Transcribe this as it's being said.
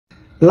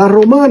La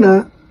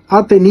Romana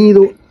ha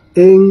tenido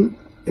en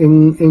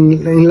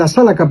la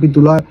sala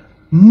capitular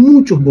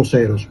muchos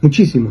voceros,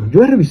 muchísimos.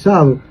 Yo he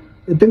revisado,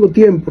 tengo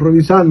tiempo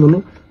revisando,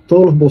 ¿no?,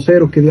 todos los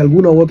voceros que de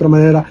alguna u otra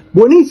manera,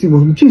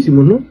 buenísimos,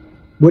 muchísimos, ¿no?,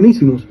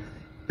 buenísimos,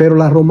 pero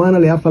la Romana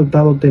le ha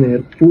faltado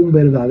tener un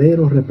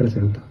verdadero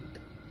representante.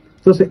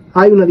 Entonces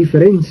hay una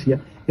diferencia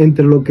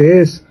entre lo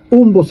que es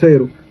un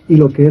vocero y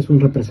lo que es un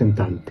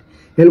representante.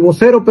 El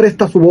vocero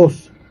presta su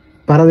voz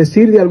para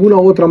decir de alguna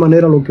u otra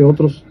manera lo que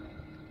otros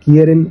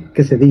quieren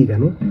que se diga,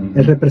 ¿no?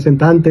 El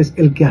representante es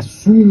el que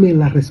asume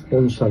la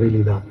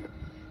responsabilidad.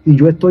 Y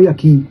yo estoy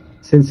aquí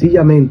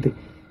sencillamente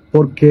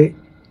porque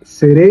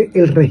seré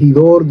el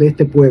regidor de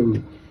este pueblo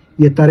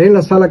y estaré en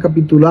la sala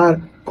capitular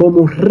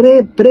como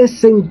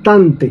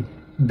representante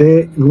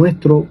de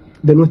nuestro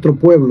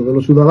pueblo, de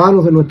los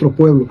ciudadanos de nuestro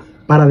pueblo,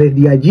 para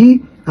desde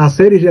allí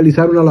hacer y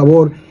realizar una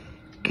labor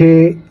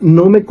que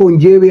no me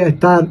conlleve a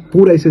estar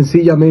pura y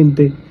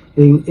sencillamente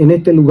en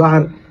este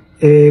lugar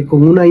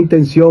con una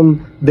intención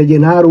de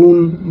llenar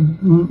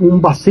un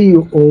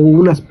vacío o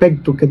un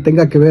aspecto que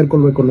tenga que ver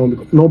con lo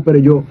económico. No, pero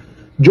yo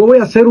voy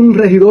a ser un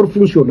regidor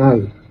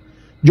funcional.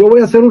 Yo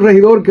voy a ser un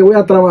regidor que voy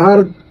a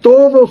trabajar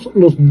todos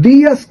los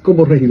días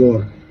como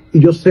regidor. Y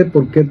yo sé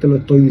por qué te lo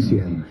estoy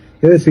diciendo.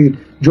 Es decir,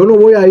 yo no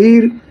voy a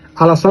ir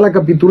a la sala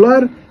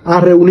capitular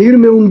a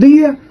reunirme un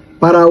día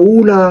para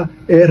una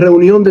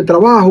reunión de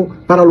trabajo,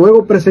 para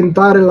luego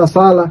presentar en la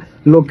sala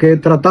lo que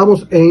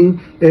tratamos en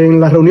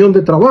la reunión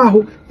de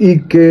trabajo y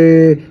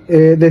que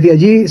desde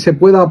allí se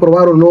pueda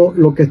aprobar o no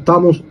lo que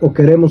estamos o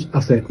queremos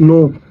hacer.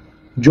 No,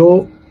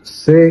 yo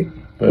sé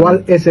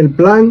cuál es el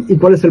plan y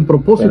cuál es el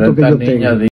propósito que yo tengo.